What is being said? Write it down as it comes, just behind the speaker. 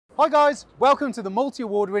Hi guys, welcome to the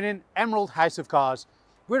multi-award winning Emerald House of Cars.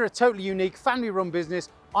 We're a totally unique family run business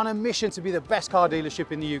on a mission to be the best car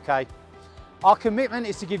dealership in the UK. Our commitment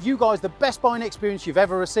is to give you guys the best buying experience you've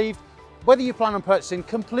ever received, whether you plan on purchasing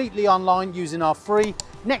completely online using our free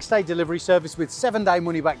next day delivery service with 7-day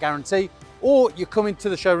money back guarantee, or you're coming to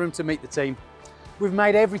the showroom to meet the team. We've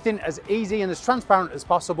made everything as easy and as transparent as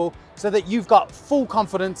possible so that you've got full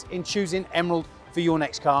confidence in choosing Emerald for your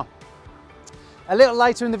next car. A little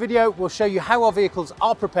later in the video, we'll show you how our vehicles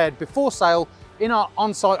are prepared before sale in our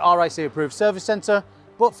on-site RAC approved service centre.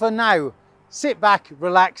 But for now, sit back,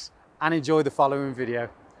 relax and enjoy the following video.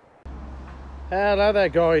 Hello there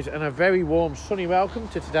guys, and a very warm sunny welcome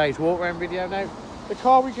to today's walk around video. Now, the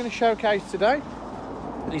car we're going to showcase today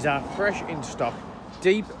is our fresh in stock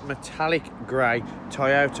deep metallic grey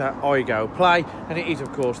Toyota Aygo Play, and it is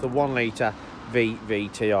of course the 1 litre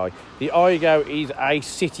Vvt-I. The Aygo is a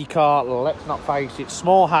city car, let's not face it,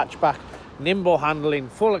 small hatchback, nimble handling,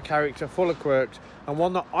 full of character, full of quirks, and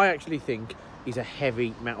one that I actually think is a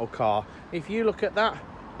heavy metal car. If you look at that,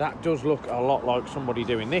 that does look a lot like somebody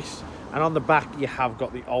doing this, and on the back you have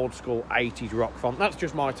got the old school 80s rock font. That's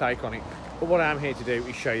just my take on it, but what I'm here to do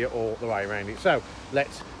is show you all the way around it. So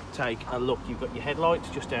let's take a look. You've got your headlights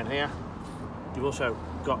just down here. You've also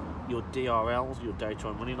got your DRLs, your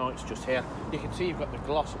daytime running lights, just here. You can see you've got the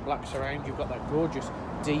gloss black surround. You've got that gorgeous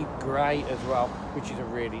deep grey as well, which is a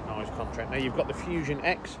really nice contrast. Now you've got the Fusion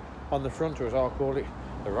X on the front, or as I'll call it,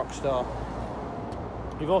 the Rockstar.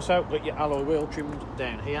 You've also got your alloy wheel trimmed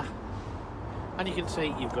down here, and you can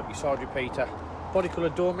see you've got your side repeater, body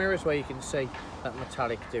coloured door mirrors where you can see that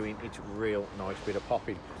metallic doing its real nice bit of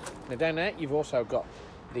popping. Now down there you've also got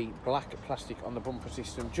the black plastic on the bumper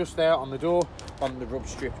system just there on the door, on the rub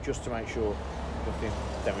strip, just to make sure nothing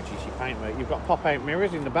damages your paintwork. You've got pop-out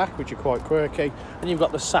mirrors in the back, which are quite quirky, and you've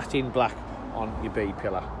got the satin black on your B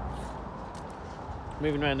pillar.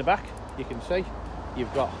 Moving around the back, you can see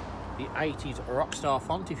you've got the 80s Rockstar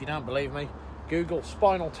font. If you don't believe me, Google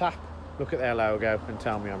Spinal Tap, look at their logo and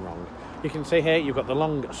tell me I'm wrong. You can see here you've got the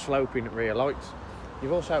long sloping rear lights.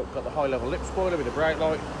 You've also got the high level lip spoiler with a brake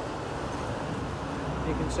light.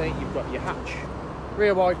 You can see you've got your hatch,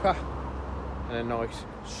 rear wiper, and a nice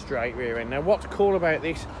straight rear end. Now what's cool about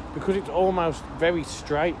this, because it's almost very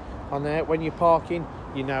straight on there, when you're parking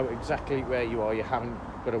you know exactly where you are, you haven't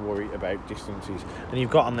got to worry about distances. And you've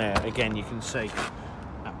got on there again, you can see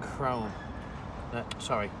that chrome,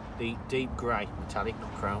 the deep grey metallic,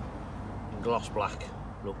 not chrome, and gloss black,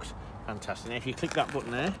 looks fantastic. Now if you click that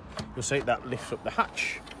button there, you'll see that lifts up the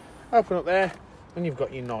hatch, open up there, and you've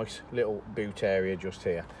got your nice little boot area just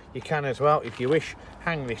here. You can as well, if you wish,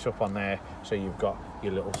 hang this up on there so you've got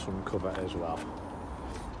your little sun cover as well.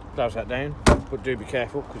 Close that down, but do be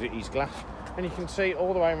careful because it is glass. And you can see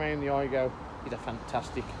all the way around the Aygo is a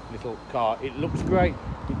fantastic little car. It looks great,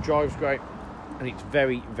 it drives great, and it's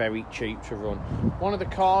very, very cheap to run. One of the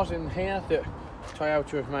cars in here that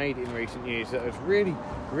Toyota have made in recent years that has really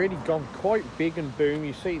gone quite big and boom.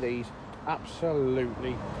 You see these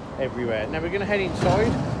absolutely everywhere. Now we're going to head inside.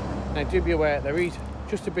 Now do be aware there is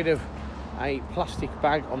just a bit of a plastic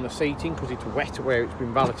bag on the seating because it's wet where it's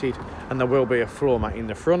been valeted, and there will be a floor mat in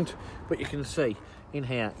the front. But you can see in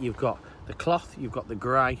here you've got the cloth, you've got the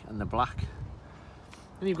grey and the black,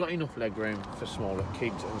 and you've got enough leg room for smaller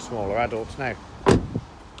kids and smaller adults. Now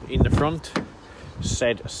in the front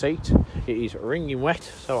said seat, it is wringing wet,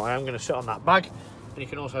 so I am going to sit on that bag, and you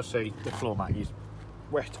can also see the floor mat is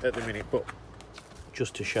wet at the minute, but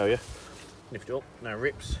just to show you, lift it up, no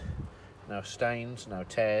rips, no stains, no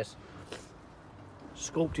tears,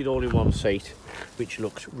 sculpted all in one seat, which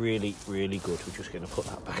looks really good. We're just going to put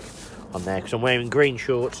that back on there because I'm wearing green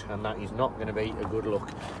shorts and that is not going to be a good look.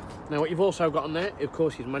 Now what you've also got on there, of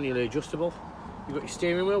course, is manually adjustable. You've got your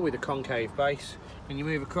steering wheel with a concave base, and you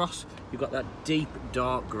move across, you've got that deep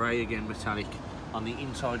dark grey again metallic on the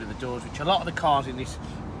inside of the doors, which a lot of the cars in this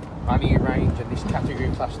value range and this category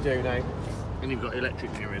class do now. And you've got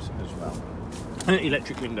electric mirrors as well.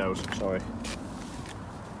 Electric windows, sorry.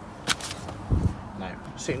 Now,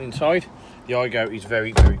 sitting inside, the Aygo is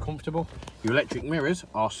very comfortable. Your electric mirrors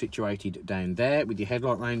are situated down there with your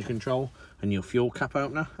headlight range control and your fuel cap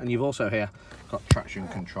opener. And you've also here got traction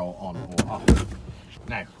control on or off.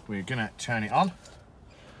 Now, we're going to turn it on.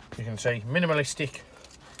 You can see minimalistic,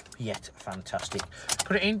 yet fantastic.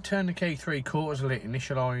 Put it in, turn the key 3/4, let it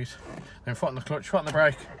initialise, then foot on the clutch, foot on the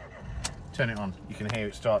brake, turn it on. You can hear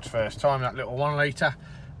it starts first time. That little 1 litre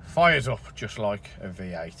fires up just like a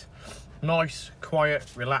V8. Nice,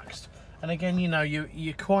 quiet, relaxed, and again, you know,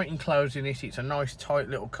 you're quite enclosed in it. It's a nice tight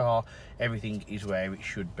little car. Everything is where it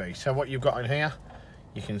should be. So what you've got in here,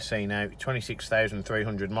 you can see now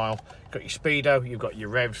 26,300 mile. Got your speedo, you've got your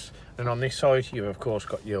revs, and on this side you've of course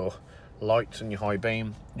got your lights and your high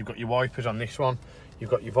beam. You've got your wipers on this one, you've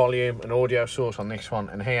got your volume and audio source on this one,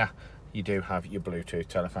 and here you do have your Bluetooth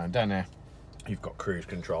telephone. Down there you've got cruise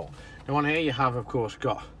control. Now on here you have of course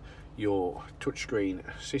got your touchscreen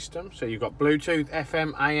system, so you've got Bluetooth,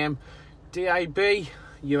 FM, AM, DAB,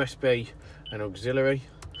 USB and auxiliary.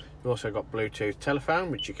 You've also got Bluetooth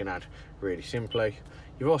telephone, which you can add really simply.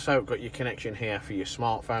 You've also got your connection here for your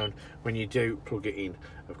smartphone when you do plug it in,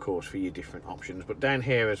 of course, for your different options. But down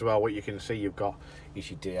here as well, what you can see you've got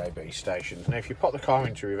is your DAB stations. Now if you pop the car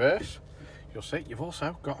into reverse, you'll see you've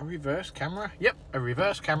also got a reverse camera. Yep, a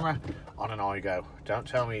reverse camera on an Aygo. Don't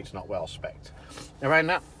tell me it's not well spec'd. Around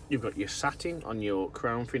that, you've got your satin on your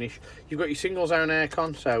chrome finish. You've got your single zone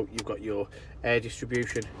aircon, so you've got your air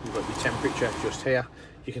distribution. You've got your temperature just here.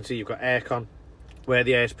 You can see you've got aircon where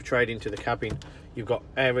the air is portrayed into the cabin. You've got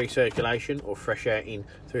air recirculation or fresh air in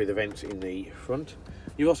through the vents in the front.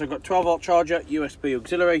 You've also got 12-volt charger, USB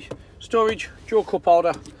auxiliary, storage, dual cup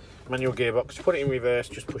holder, manual gearbox. To put it in reverse,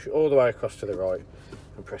 just push it all the way across to the right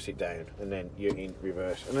and press it down, and then you're in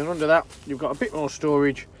reverse. And then under that, you've got a bit more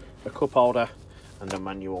storage, a cup holder, and a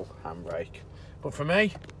manual handbrake. But for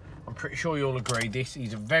me, I'm pretty sure you'll agree, this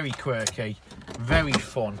is very quirky, very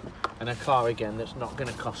fun, and a car again that's not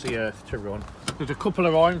going to cost the earth to run. There's a couple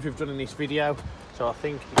of rhymes we've done in this video, so I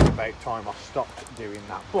think it's about time I stopped doing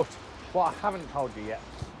that. But what I haven't told you yet,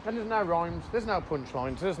 and there's no rhymes, there's no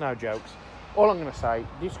punchlines, there's no jokes. All I'm going to say,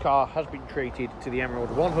 this car has been treated to the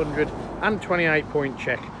Emerald 128 point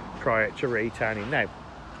check prior to retailing. Now,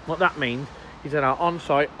 what that means is that our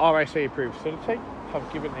on-site RAC approved facility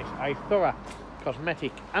have given this a thorough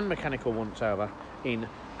cosmetic and mechanical once over in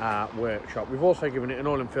our workshop. We've also given it an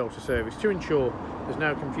oil and filter service to ensure there's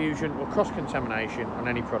no confusion or cross-contamination on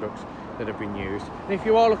any products that have been used. And if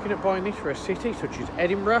you are looking at buying this for a city such as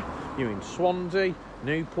Edinburgh, you're in Swansea,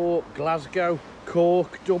 Newport, Glasgow,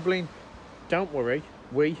 Cork, Dublin, don't worry,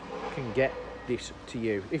 we can get this to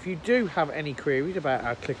you. If you do have any queries about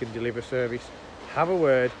our click and deliver service, have a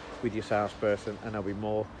word with your salesperson and I'll be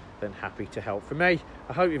more than happy to help. For me,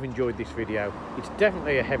 I hope you've enjoyed this video. It's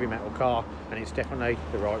definitely a heavy metal car and it's definitely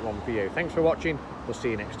the right one for you. Thanks for watching. We'll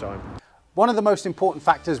see you next time. One of the most important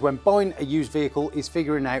factors when buying a used vehicle is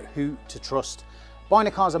figuring out who to trust. Buying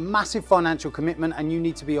a car is a massive financial commitment and you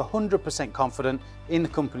need to be 100% confident in the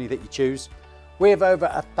company that you choose. We have over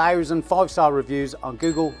 1,000 5-star reviews on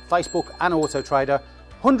Google, Facebook and Auto Trader,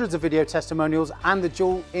 hundreds of video testimonials, and the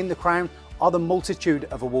jewel in the crown are the multitude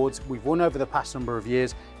of awards we've won over the past number of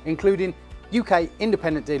years, including UK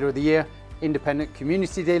Independent Dealer of the Year, Independent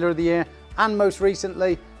Community Dealer of the Year, and most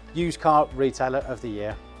recently, Used Car Retailer of the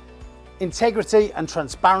Year. Integrity and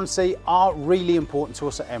transparency are really important to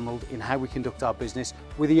us at Emerald in how we conduct our business.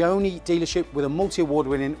 We're the only dealership with a multi-award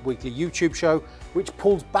winning weekly YouTube show, which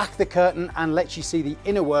pulls back the curtain and lets you see the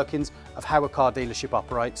inner workings of how a car dealership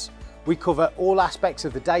operates. We cover all aspects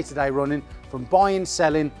of the day-to-day running, from buying,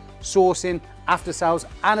 selling, sourcing, after sales,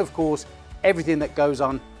 and of course, everything that goes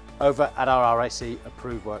on over at our RAC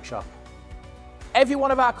approved workshop. Every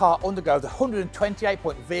one of our cars undergoes a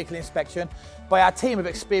 128-point vehicle inspection by our team of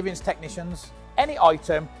experienced technicians. Any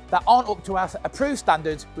item that aren't up to our approved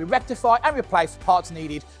standards, we rectify and replace parts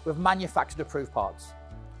needed with manufactured approved parts.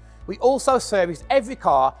 We also service every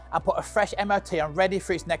car and put a fresh MOT on ready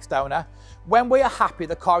for its next owner. When we are happy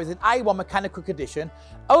the car is in A1 mechanical condition,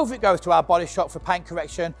 over it goes to our body shop for paint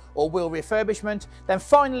correction or wheel refurbishment, then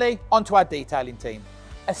finally onto our detailing team.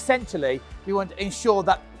 Essentially, we want to ensure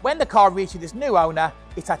that when the car reaches its new owner,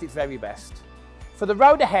 it's at its very best. For the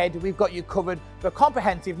road ahead, we've got you covered for a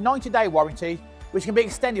comprehensive 90-day warranty, which can be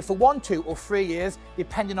extended for 1, 2 or 3 years,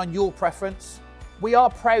 depending on your preference. We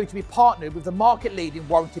are proud to be partnered with the market-leading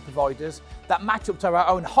warranty providers that match up to our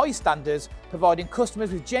own high standards, providing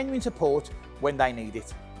customers with genuine support when they need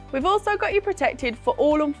it. We've also got you protected for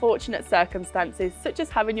all unfortunate circumstances, such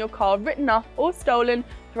as having your car written off or stolen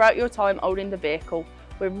throughout your time owning the vehicle.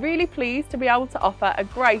 We're really pleased to be able to offer a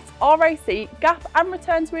great RAC, gap and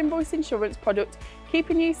return to invoice insurance product,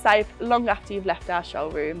 keeping you safe long after you've left our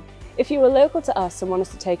showroom. If you are local to us and want us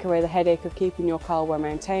to take away the headache of keeping your car well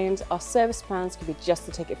maintained, our service plans could be just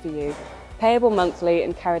the ticket for you. Payable monthly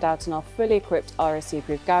and carried out in our fully equipped RAC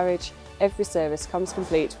approved garage, every service comes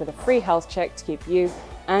complete with a free health check to keep you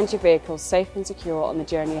and your vehicle safe and secure on the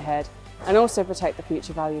journey ahead, and also protect the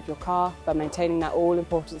future value of your car by maintaining that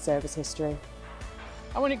all-important service history.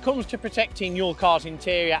 And when it comes to protecting your car's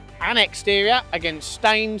interior and exterior against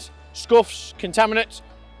stains, scuffs, contaminants,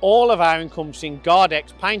 all of our encompassing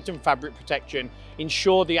Guardex paint and fabric protection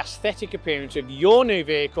ensure the aesthetic appearance of your new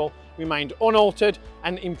vehicle remained unaltered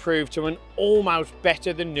and improved to an almost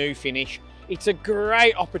better than new finish. It's a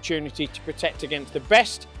great opportunity to protect against the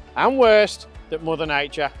best and worst that Mother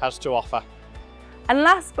Nature has to offer. And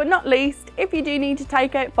last but not least, if you do need to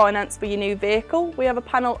take out finance for your new vehicle, we have a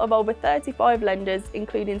panel of over 35 lenders,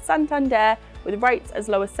 including Santander, with rates as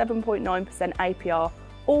low as 7.9% APR,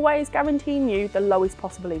 always guaranteeing you the lowest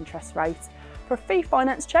possible interest rate. For a free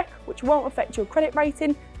finance check, which won't affect your credit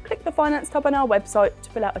rating, click the finance tab on our website to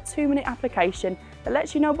fill out a 2-minute application that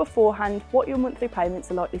lets you know beforehand what your monthly payments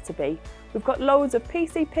are likely to be. We've got loads of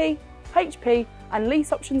PCP, HP and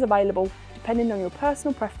lease options available depending on your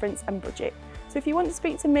personal preference and budget. So if you want to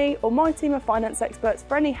speak to me or my team of finance experts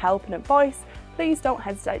for any help and advice, please don't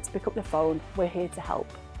hesitate to pick up the phone. We're here to help.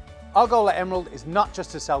 Our goal at Emerald is not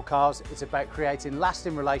just to sell cars, it's about creating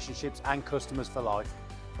lasting relationships and customers for life.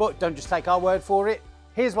 But don't just take our word for it.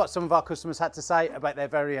 Here's what some of our customers had to say about their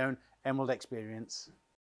very own Emerald experience.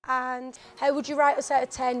 And how would you rate us out of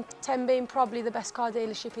 10? 10 being probably the best car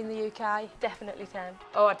dealership in the UK. Definitely 10.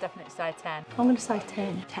 Oh, I'd definitely say 10. I'm going to say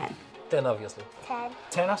 10. 10. 10, obviously. 10.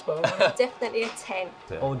 10, I suppose. Definitely a 10.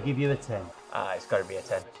 I would give you a 10. It's got to be a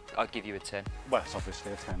 10. I'd give you a 10. Well, it's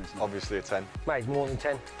obviously a 10, isn't it? Obviously a 10. Mate, more than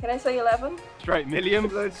 10. Can I say 11? Straight million.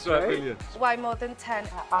 Straight million. Way more than 10.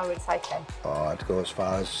 I would say 10. Oh, I'd go as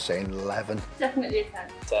far as saying 11. Definitely a 10.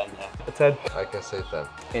 10, yeah. A 10. I can say 10.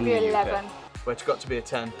 In the UK. 11. But it's got to be a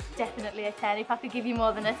 10. Definitely a 10. If I could give you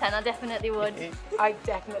more than a 10, I definitely would. I'd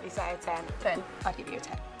definitely say a 10. 10. I'd give you a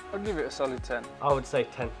 10. I'd give it a solid 10. I would say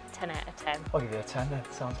 10. 10 out of 10. I'll give you a 10 then.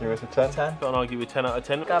 Sounds Give us a 10. 10. And I'll give you a 10 out of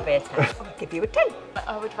 10. Gotta be a 10. I'd give you a 10.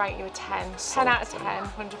 I would rate you a 10. 10 out of 10,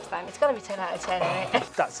 100%. It's gotta be 10 out of 10, isn't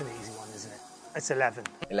it? That's an easy one, isn't it? It's 11.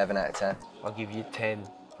 11 out of 10. I'll give you 10.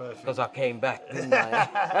 Because I came back, didn't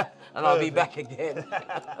I? And I'll be back again.